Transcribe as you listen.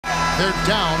They're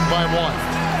down by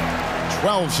 1.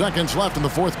 12 seconds left in the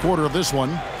fourth quarter of this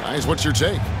one. Guys, what's your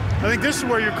take? I think this is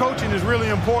where your coaching is really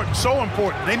important, so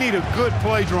important. They need a good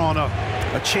play drawn up.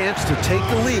 A chance to take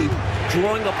the lead,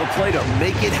 drawing up a play to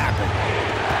make it happen.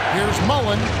 Here's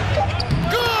Mullen.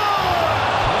 Good!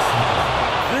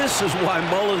 This is why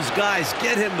Mullen's guys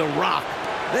get him to rock.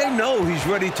 They know he's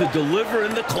ready to deliver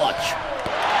in the clutch.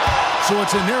 So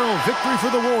it's a narrow victory for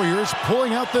the Warriors,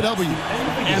 pulling out the W.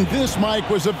 And this, Mike,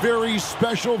 was a very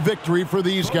special victory for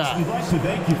these guys.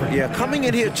 Yeah, coming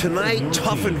in here tonight,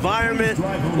 tough environment,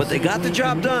 but they got the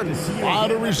job done. A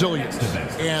lot of resilience.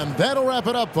 And that'll wrap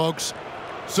it up, folks.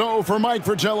 So for Mike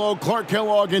Fratello, Clark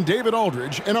Kellogg, and David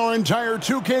Aldridge, and our entire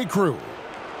 2K crew,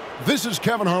 this is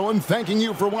Kevin Harlan thanking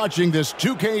you for watching this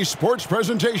 2K Sports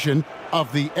presentation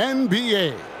of the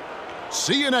NBA.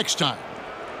 See you next time.